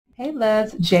Hey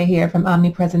loves, Jay here from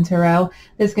Omnipresent Tarot.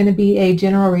 This is going to be a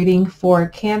general reading for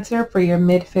Cancer for your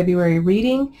mid-February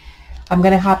reading. I'm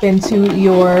going to hop into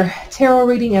your tarot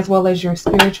reading as well as your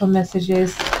spiritual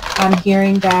messages. I'm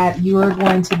hearing that you are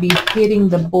going to be hitting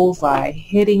the bullseye,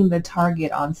 hitting the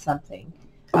target on something.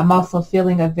 I'm also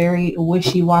feeling a very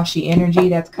wishy-washy energy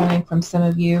that's coming from some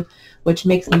of you, which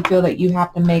makes me feel that you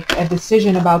have to make a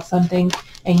decision about something,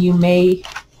 and you may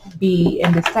be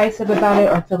indecisive about it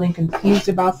or feeling confused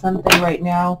about something right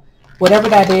now. Whatever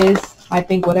that is, I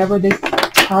think whatever this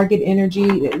target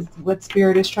energy is, what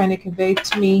Spirit is trying to convey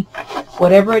to me,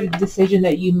 whatever decision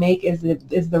that you make is going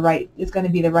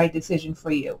to be the right decision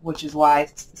for you, which is why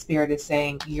Spirit is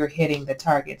saying you're hitting the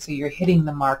target. So you're hitting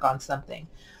the mark on something.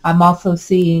 I'm also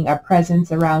seeing a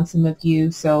presence around some of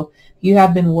you. So you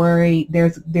have been worried.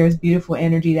 There's beautiful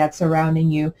energy that's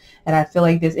surrounding you. And I feel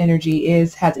like this energy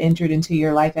has entered into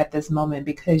your life at this moment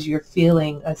because you're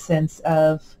feeling a sense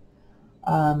of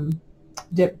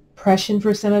depression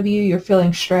for some of you. You're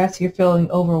feeling stressed. You're feeling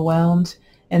overwhelmed.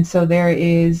 And so there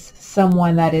is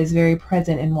someone that is very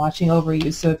present and watching over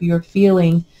you. So if you're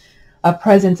feeling a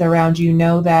presence around you,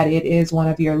 know that it is one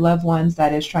of your loved ones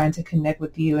that is trying to connect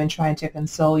with you and trying to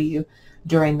console you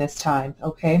during this time.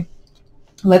 Okay,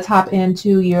 let's hop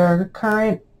into your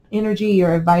current energy,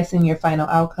 your advice, and your final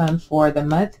outcome for the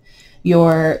month.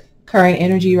 Your current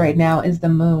energy right now is the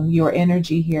moon, your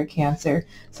energy here, Cancer.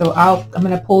 So I'm going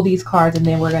to pull these cards and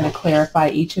then we're going to clarify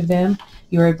each of them.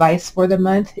 Your advice for the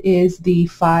month is the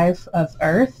Five of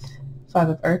Earth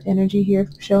energy here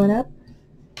showing up.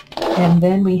 And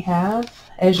then we have,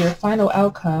 as your final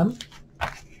outcome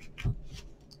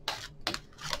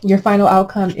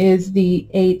is the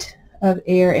Eight of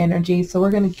Air energy. So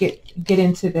we're going to get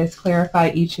into this,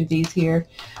 clarify each of these here.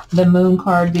 The Moon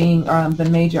card being the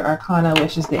major arcana,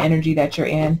 which is the energy that you're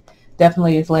in,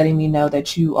 definitely is letting me know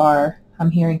that you are, I'm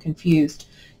hearing, confused.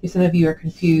 Some of you are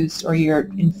confused, or you're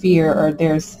in fear, or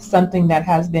there's something that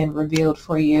has been revealed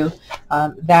for you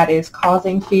that is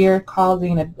causing fear,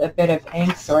 causing a bit of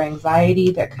angst or anxiety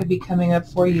that could be coming up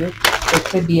for you. There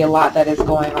could be a lot that is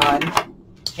going on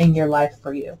in your life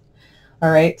for you. All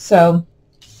right, so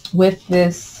with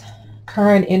this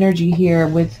current energy here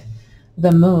with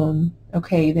the moon,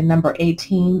 okay, the number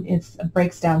 18, it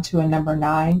breaks down to a number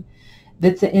 9.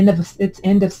 That's the end of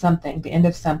something, the end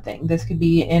of something. This could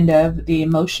be end of the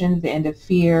emotions, the end of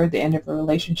fear, the end of a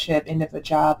relationship, end of a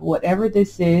job. Whatever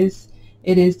this is,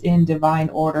 it is in divine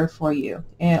order for you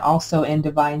and also in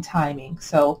divine timing.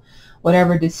 So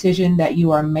whatever decision that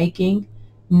you are making,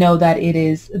 know that it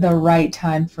is the right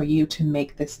time for you to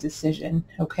make this decision,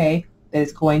 okay? That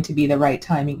is going to be the right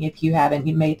timing if you haven't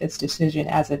made this decision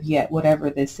as of yet,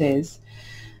 whatever this is.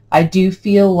 I do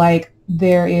feel like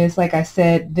there is, like I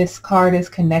said, this card is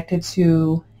connected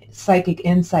to psychic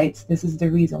insights. This is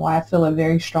the reason why I feel a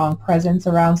very strong presence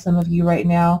around some of you right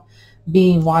now,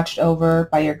 being watched over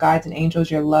by your guides and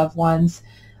angels, your loved ones.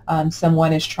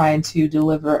 Someone is trying to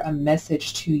deliver a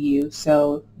message to you.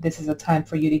 So this is a time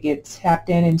for you to get tapped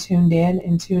in and tuned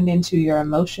into your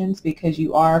emotions, because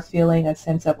you are feeling a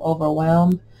sense of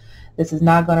overwhelm. This is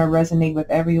not going to resonate with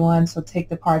everyone. So take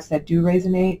the parts that do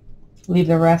resonate, leave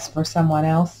the rest for someone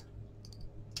else.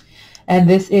 And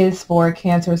this is for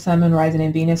Cancer, Sun, Moon, Rising,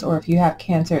 and Venus, or if you have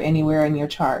Cancer anywhere in your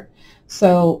chart.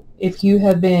 So if you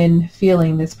have been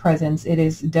feeling this presence, it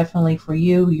is definitely for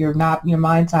you. Your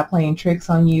mind's not playing tricks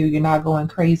on you. You're not going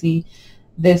crazy.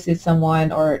 This is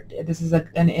someone, or this is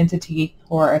an entity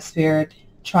or a spirit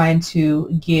trying to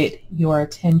get your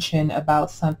attention about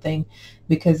something,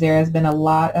 because there has been a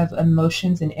lot of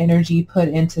emotions and energy put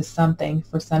into something.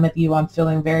 For some of you, I'm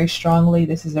feeling very strongly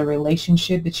this is a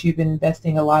relationship that you've been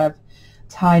investing a lot of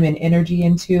time and energy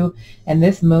into. And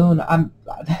this moon,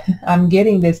 I'm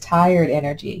getting this tired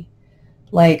energy.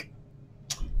 Like,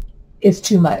 it's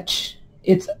too much.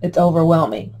 It's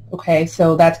overwhelming. Okay,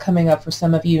 so that's coming up for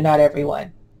some of you, not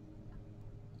everyone.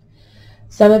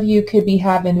 Some of you could be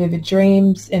having vivid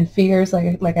dreams and fears.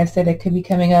 Like I said, it could be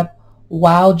coming up.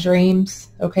 Wild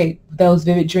dreams. Okay, those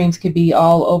vivid dreams could be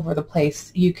all over the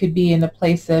place. You could be in a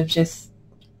place of just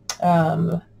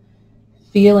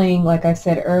feeling, like I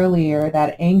said earlier,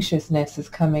 that anxiousness is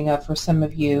coming up for some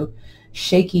of you.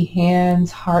 Shaky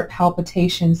hands, heart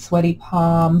palpitations, sweaty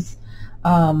palms,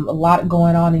 a lot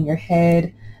going on in your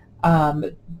head. I'm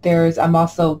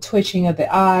also twitching of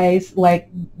the eyes. Like,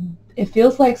 it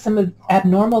feels like some of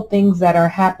abnormal things that are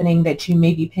happening that you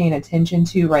may be paying attention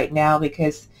to right now,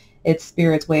 because it's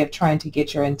Spirit's way of trying to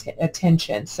get your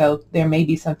attention. So there may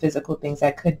be some physical things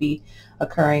that could be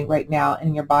occurring right now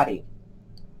in your body.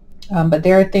 But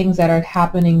there are things that are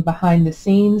happening behind the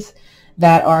scenes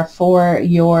that are for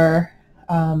your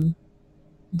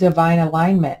divine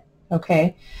alignment,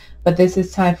 okay? But this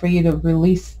is time for you to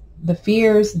release the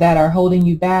fears that are holding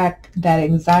you back, that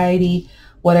anxiety,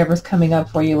 whatever's coming up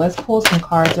for you. Let's pull some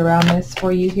cards around this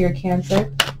for you here,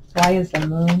 Cancer. Why is the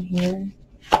moon here?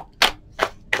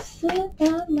 Sit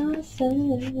by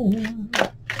myself,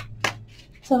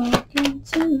 talking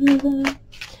to the...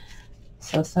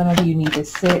 So some of you need to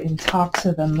sit and talk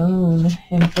to the moon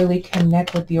and really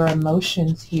connect with your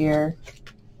emotions here.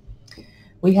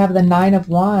 We have the Nine of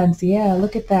Wands. Yeah,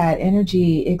 look at that.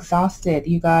 Energy, exhausted.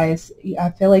 You guys, I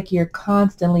feel like you're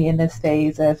constantly in this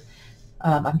phase of,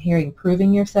 I'm hearing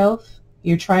proving yourself.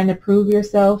 You're trying to prove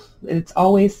yourself. It's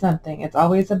always something. It's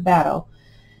always a battle.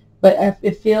 But I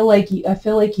feel like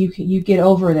you get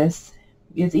over this.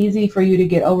 It's easy for you to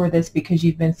get over this because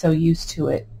you've been so used to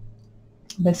it.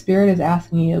 But Spirit is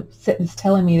asking you, is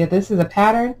telling me that this is a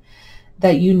pattern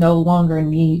that you no longer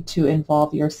need to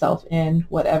involve yourself in,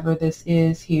 whatever this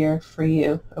is here for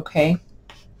you, okay?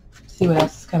 Let's see what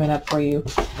else is coming up for you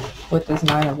with this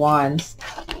Nine of Wands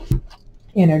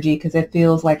energy, because it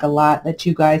feels like a lot that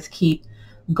you guys keep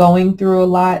going through. A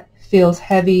lot feels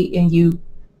heavy, and you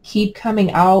keep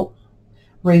coming out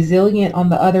resilient on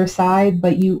the other side,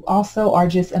 but you also are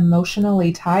just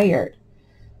emotionally tired.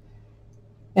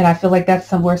 And I feel like that's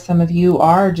somewhere some of you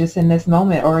are just in this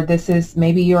moment, or this is,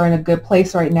 maybe you're in a good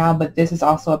place right now, but this is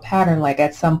also a pattern. Like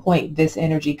at some point, this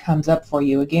energy comes up for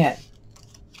you again.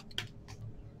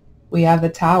 We have the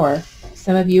Tower.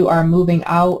 Some of you are moving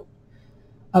out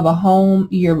of a home.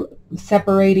 You're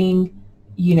separating,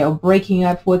 you know, breaking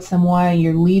up with someone.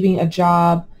 You're leaving a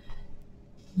job.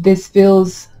 This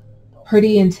feels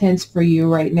pretty intense for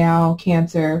you right now,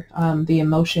 Cancer. The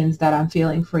emotions that I'm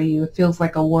feeling for you, it feels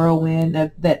like a whirlwind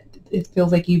that it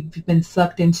feels like you've been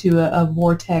sucked into a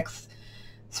vortex,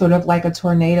 sort of like a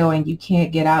tornado, and you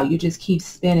can't get out. You just keep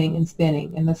spinning and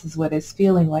spinning, and this is what it's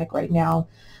feeling like right now.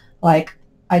 Like,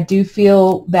 I do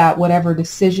feel that whatever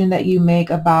decision that you make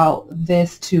about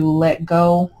this, to let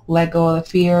go of the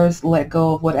fears, let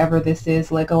go of whatever this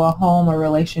is, let go of a home, a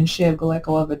relationship, let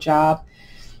go of a job,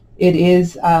 it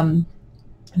is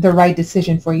the right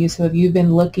decision for you. So if you've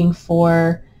been looking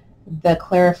for the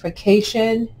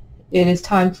clarification, it is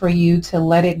time for you to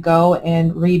let it go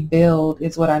and rebuild,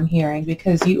 is what I'm hearing,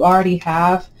 because you already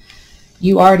have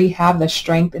the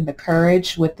strength and the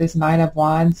courage with this Nine of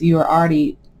Wands. You are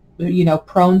already, you know,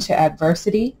 prone to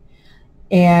adversity,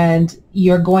 and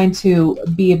you're going to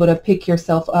be able to pick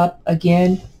yourself up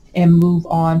again and move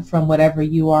on from whatever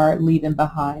you are leaving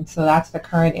behind. So that's the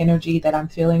current energy that I'm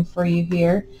feeling for you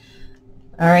here.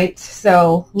 All right,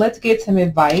 so let's get some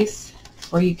advice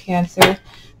for you, Cancer.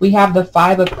 We have the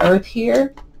Five of Earth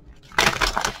here.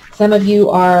 Some of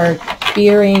you are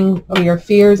fearing, or your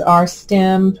fears are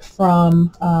stemmed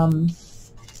from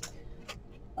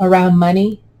around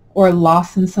money or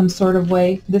loss in some sort of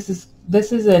way. This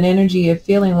is an energy of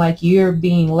feeling like you're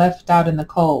being left out in the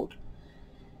cold.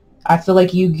 I feel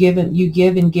like you give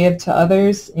and give to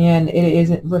others, and it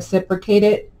isn't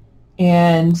reciprocated,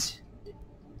 and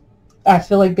I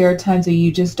feel like there are times that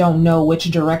you just don't know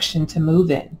which direction to move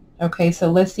in. Okay,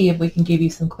 so let's see if we can give you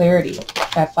some clarity.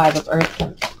 That Five of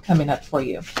Earth coming up for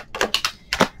you.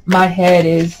 My head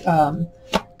is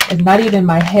not even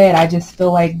my head. I just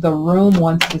feel like the room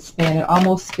wants to spin. It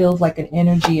almost feels like an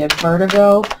energy of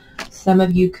vertigo. Some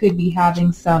of you could be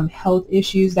having some health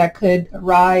issues that could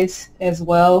arise as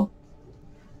well.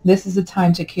 This is a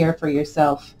time to care for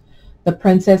yourself. The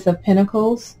Princess of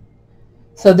Pentacles.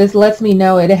 So this lets me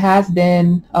know it has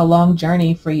been a long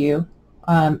journey for you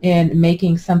in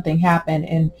making something happen,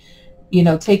 and, you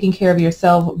know, taking care of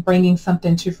yourself, bringing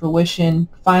something to fruition,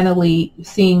 finally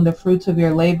seeing the fruits of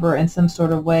your labor in some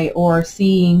sort of way, or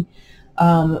seeing,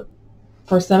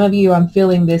 for some of you, I'm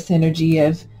feeling this energy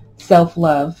of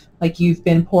self-love. Like you've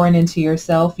been pouring into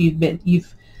yourself.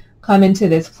 You've come into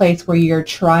this place where you're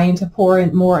trying to pour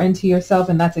in more into yourself,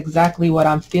 and that's exactly what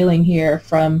I'm feeling here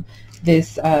from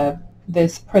this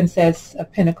this Princess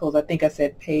of Pentacles. I think I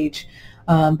said Page,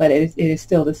 but it is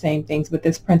still the same things. But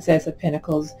this Princess of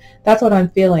Pentacles, that's what I'm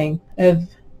feeling. Of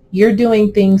you're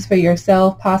doing things for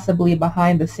yourself, possibly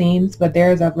behind the scenes, but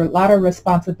there's a lot of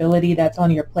responsibility that's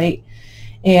on your plate,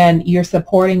 and you're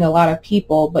supporting a lot of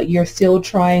people, but you're still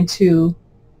trying to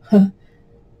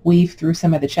weave through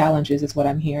some of the challenges, is what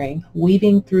I'm hearing.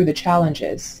 Weaving through the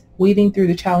challenges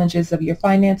of your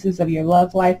finances, of your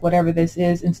love life, whatever this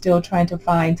is, and still trying to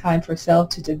find time for self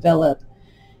to develop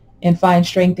and find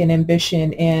strength and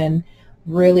ambition and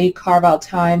really carve out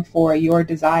time for your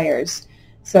desires.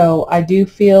 So I do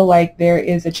feel like there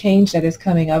is a change that is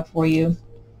coming up for you.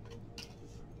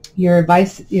 Your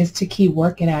advice is to keep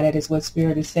working at it, is what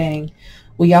Spirit is saying.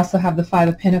 We also have the Five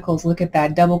of Pentacles. Look at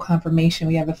that double confirmation.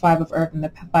 We have the Five of Earth and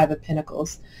the Five of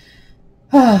Pentacles.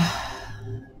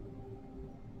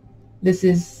 This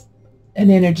is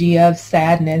an energy of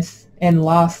sadness and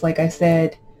loss, like I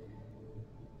said.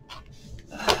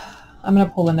 I'm going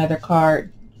to pull another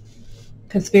card,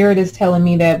 because Spirit is telling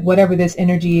me that whatever this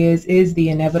energy is the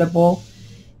inevitable.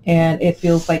 And it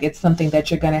feels like it's something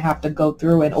that you're going to have to go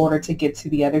through in order to get to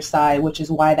the other side, which is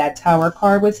why that Tower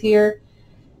card was here.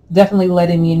 Definitely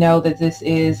letting you know that this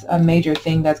is a major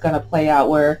thing that's going to play out,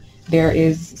 where there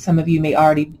is, some of you may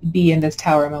already be in this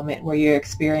Tower moment where you're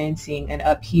experiencing an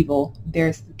upheaval.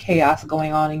 There's chaos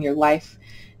going on in your life.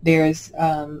 There's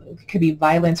it could be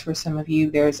violence for some of you.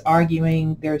 There's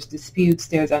arguing, there's disputes,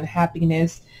 there's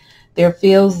unhappiness. There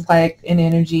feels like an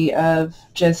energy of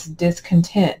just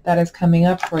discontent that is coming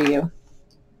up for you.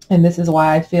 And this is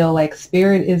why I feel like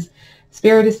Spirit is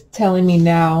telling me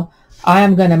now, I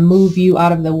am going to move you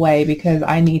out of the way because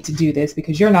I need to do this,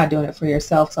 because you're not doing it for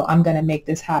yourself. So I'm going to make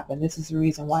this happen. This is the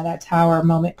reason why that Tower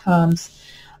moment comes.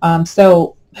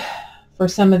 So for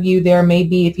some of you, there may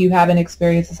be, if you haven't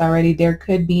experienced this already, there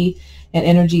could be an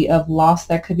energy of loss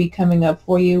that could be coming up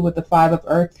for you with the Five of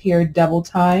Earth here, double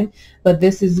time. But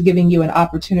this is giving you an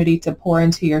opportunity to pour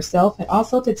into yourself and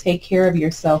also to take care of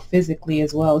yourself physically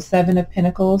as well. Seven of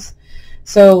Pentacles.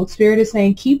 So Spirit is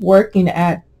saying, keep working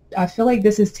at, I feel like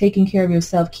this is taking care of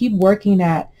yourself. Keep working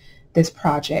at this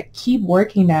project. Keep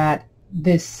working at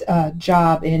this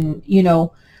job, and, you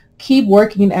know, keep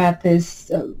working at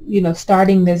this, you know,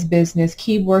 starting this business.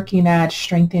 Keep working at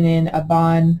strengthening a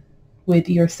bond with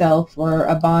yourself or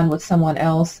a bond with someone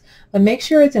else, but make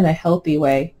sure it's in a healthy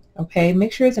way. Okay,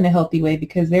 make sure it's in a healthy way,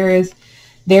 because there is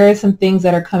some things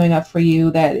that are coming up for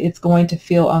you that it's going to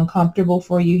feel uncomfortable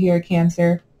for you here,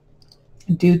 Cancer,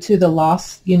 due to the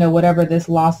loss, you know, whatever this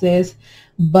loss is,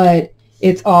 but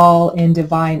it's all in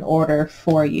divine order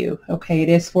for you. Okay, it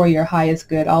is for your highest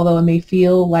good, although it may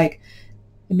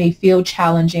feel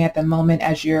challenging at the moment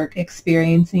as you're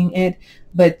experiencing it.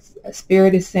 But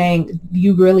Spirit is saying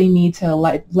you really need to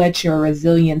let your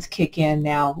resilience kick in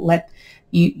now.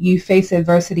 You face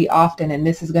adversity often, and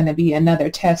this is going to be another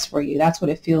test for you. That's what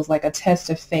it feels like, a test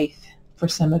of faith for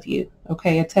some of you.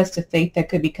 Okay, a test of faith that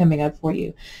could be coming up for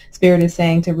you. Spirit is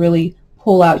saying to really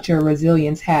pull out your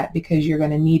resilience hat, because you're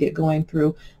going to need it going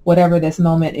through whatever this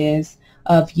moment is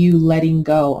of you letting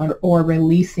go or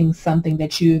releasing something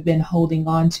that you've been holding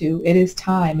on to. It is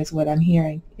time, is what I'm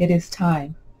hearing. It is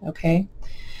time. Okay.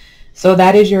 So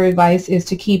that is your advice, is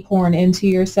to keep pouring into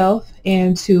yourself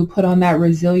and to put on that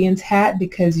resilience hat,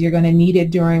 because you're going to need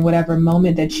it during whatever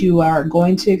moment that you are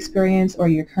going to experience or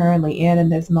you're currently in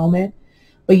this moment.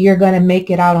 But you're going to make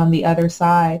it out on the other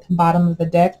side. Bottom of the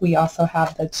deck, we also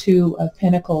have the Two of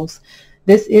Pentacles.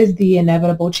 This is the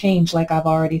inevitable change, like I've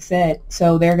already said.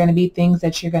 So there are going to be things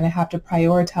that you're going to have to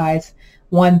prioritize.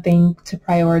 One thing to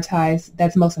prioritize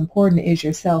that's most important is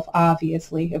yourself,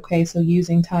 obviously. Okay, so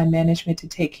using time management to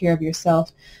take care of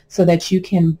yourself so that you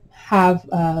can have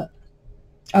a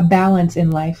balance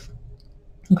in life.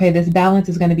 Okay, this balance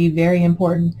is going to be very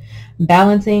important.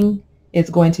 Balancing is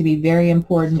going to be very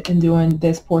important in doing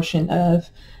this portion of,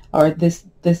 or this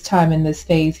time in this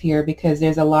phase here, because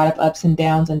there's a lot of ups and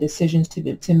downs and decisions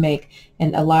to make,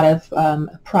 and a lot of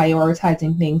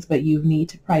prioritizing things, but you need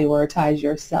to prioritize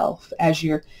yourself as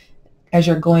you're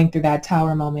going through that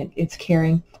Tower moment. It's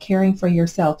caring for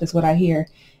yourself is what I hear,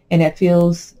 and it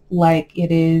feels like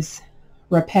it is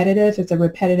repetitive. It's a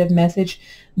repetitive message,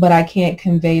 but I can't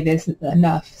convey this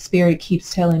enough. Spirit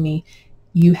keeps telling me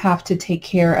you have to take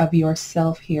care of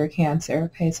yourself here, Cancer.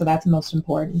 Okay, so that's most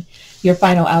important. Your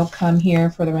final outcome here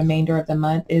for the remainder of the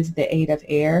month is the Eight of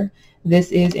Air.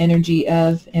 This is energy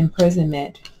of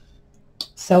imprisonment,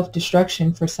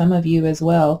 self-destruction for some of you as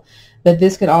well. But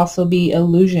this could also be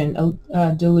illusion,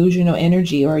 delusional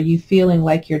energy, or you feeling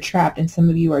like you're trapped, and some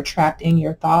of you are trapped in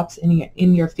your thoughts and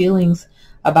in your feelings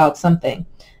about something.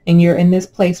 And you're in this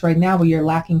place right now where you're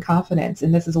lacking confidence.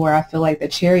 And this is where I feel like the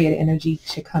Chariot energy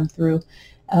should come through,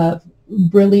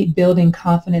 really building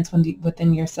confidence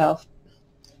within yourself.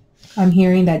 I'm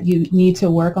hearing that you need to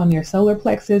work on your solar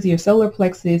plexus. Your solar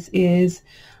plexus is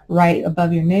right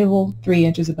above your navel, 3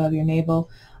 inches above your navel.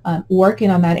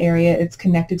 Working on that area, it's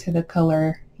connected to the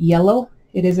color yellow.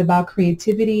 It is about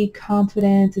creativity,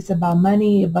 confidence. It's about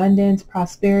money, abundance,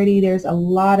 prosperity. There's a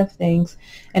lot of things,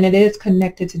 and it is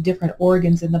connected to different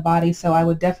organs in the body. So I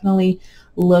would definitely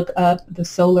look up the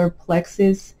solar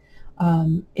plexus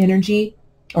energy,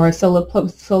 or a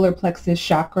solar plexus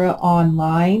chakra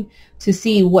online to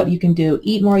see what you can do.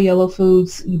 Eat more yellow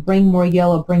foods, bring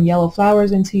yellow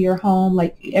flowers into your home.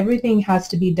 Like, everything has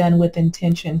to be done with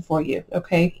intention for you.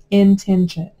 Okay,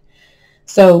 intention.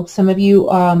 So some of you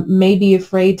may be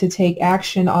afraid to take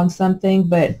action on something,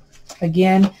 but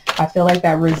again, I feel like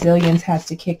that resilience has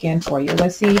to kick in for you.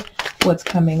 Let's see what's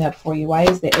coming up for you. Why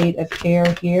is the 8 of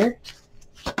Air here?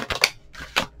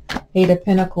 8 of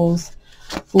Pentacles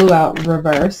flew out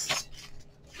reversed.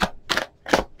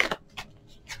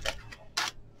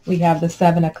 We have the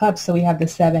 7 of Cups, so we have the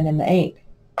 7 and the 8.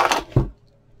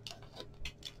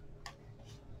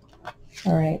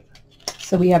 All right.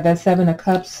 So we have that 7 of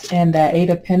Cups and that 8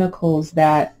 of Pentacles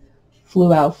that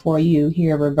flew out for you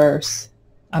here reverse.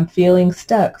 I'm feeling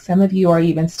stuck. Some of you are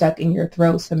even stuck in your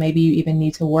throat, so maybe you even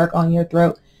need to work on your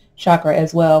throat chakra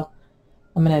as well.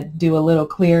 I'm going to do a little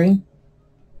clearing.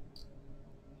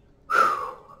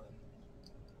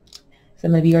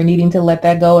 Some of you are needing to let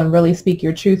that go and really speak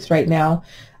your truths right now.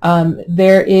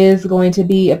 There is going to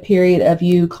be a period of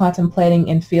you contemplating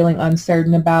and feeling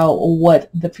uncertain about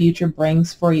what the future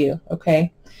brings for you,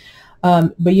 okay?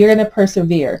 But you're going to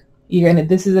persevere.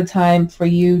 This is a time for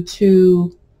you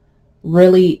to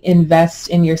really invest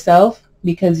in yourself,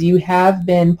 because you have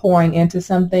been pouring into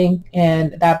something,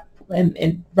 and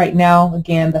right now,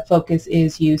 again, the focus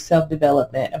is you,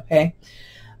 self-development, okay?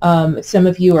 Some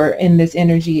of you are in this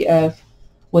energy of,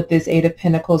 with this 8 of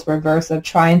Pentacles reverse, of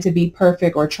trying to be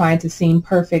perfect or trying to seem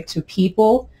perfect to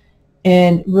people,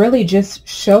 and really just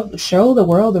show the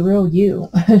world the real you.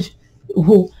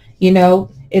 You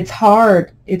know, it's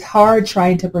hard. It's hard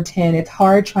trying to pretend. It's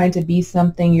hard trying to be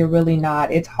something you're really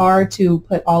not. It's hard to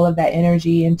put all of that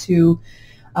energy into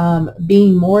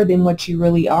being more than what you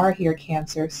really are here,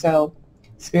 Cancer. So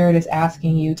Spirit is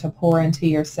asking you to pour into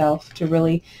yourself, to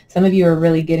really, some of you are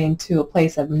really getting to a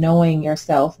place of knowing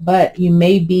yourself, but you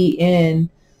may be in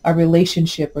a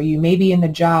relationship, or you may be in the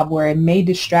job where it may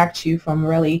distract you from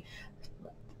really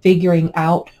figuring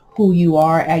out who you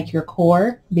are at your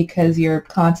core, because you're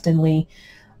constantly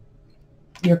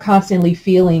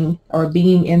feeling or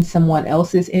being in someone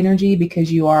else's energy,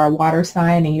 because you are a water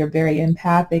sign and you're very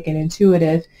empathic and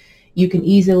intuitive. You can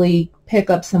easily pick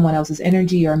up someone else's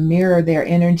energy or mirror their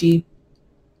energy.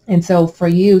 And so for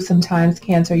you, sometimes,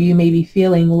 Cancer, you may be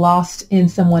feeling lost in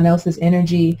someone else's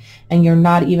energy and you're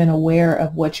not even aware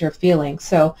of what you're feeling.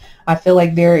 So I feel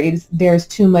like there's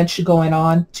too much going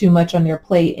on, too much on your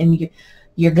plate, and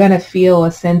you're going to feel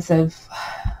a sense of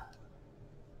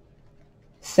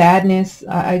sadness.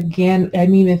 Again,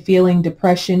 I'm even feeling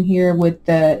depression here with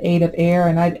the 8 of Air,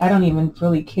 and I don't even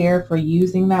really care for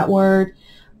using that word.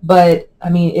 But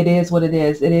I mean, it is what it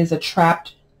is. It is a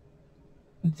trapped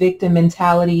victim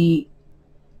mentality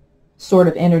sort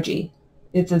of energy.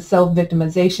 It's a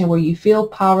self-victimization where you feel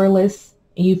powerless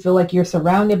and you feel like you're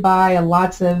surrounded by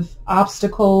lots of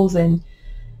obstacles. And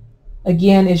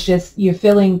again, it's just, you're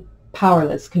feeling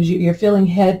powerless because you're feeling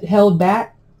held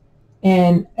back,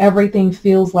 and everything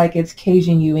feels like it's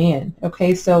caging you in.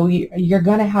 Okay, so you're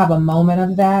going to have a moment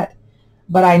of that.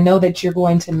 But I know that you're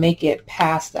going to make it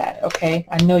past that, okay?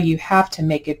 I know you have to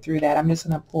make it through that. I'm just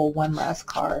going to pull one last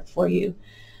card for you.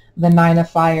 The 9 of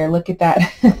Fire. Look at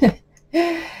that.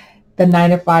 The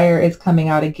 9 of Fire is coming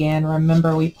out again.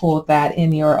 Remember, we pulled that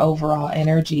in your overall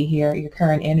energy here, your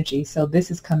current energy. So this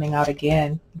is coming out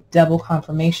again. Double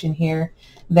confirmation here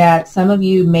that some of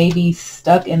you may be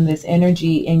stuck in this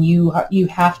energy, and you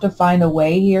have to find a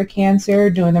way here, Cancer,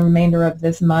 during the remainder of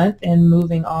this month and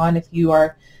moving on. If you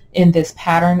are in this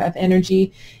pattern of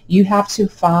energy, you have to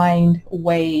find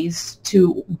ways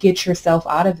to get yourself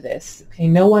out of this. Okay,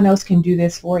 no one else can do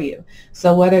this for you.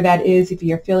 So whether that is, if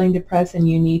you're feeling depressed and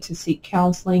you need to seek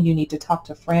counseling, you need to talk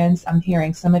to friends. I'm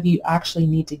hearing some of you actually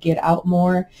need to get out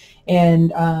more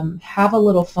and have a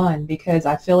little fun, because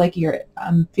I feel like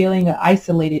I'm feeling an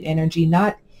isolated energy,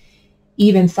 not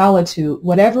even solitude.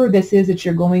 Whatever this is that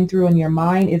you're going through in your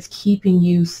mind, is keeping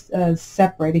you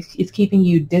separate. It's keeping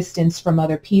you distanced from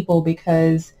other people,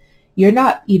 because you're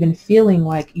not even feeling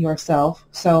like yourself.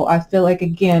 So I feel like,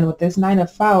 again, with this 9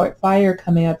 of Fire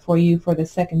coming up for you for the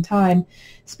second time,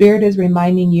 Spirit is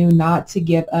reminding you not to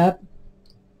give up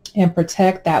and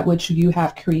protect that which you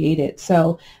have created.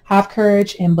 So have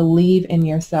courage and believe in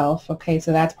yourself. Okay,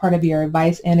 so that's part of your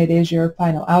advice, and it is your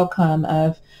final outcome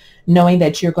of knowing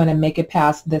that you're going to make it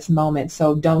past this moment.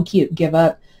 So don't give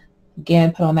up.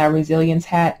 Again, put on that resilience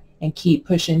hat and keep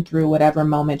pushing through whatever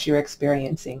moment you're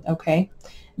experiencing. Okay,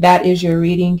 that is your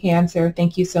reading, Cancer.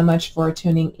 Thank you so much for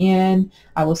tuning in.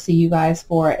 I will see you guys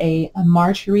for a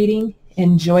March reading.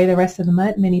 Enjoy the rest of the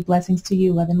month. Many blessings to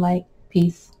you. Love and light.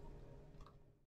 Peace.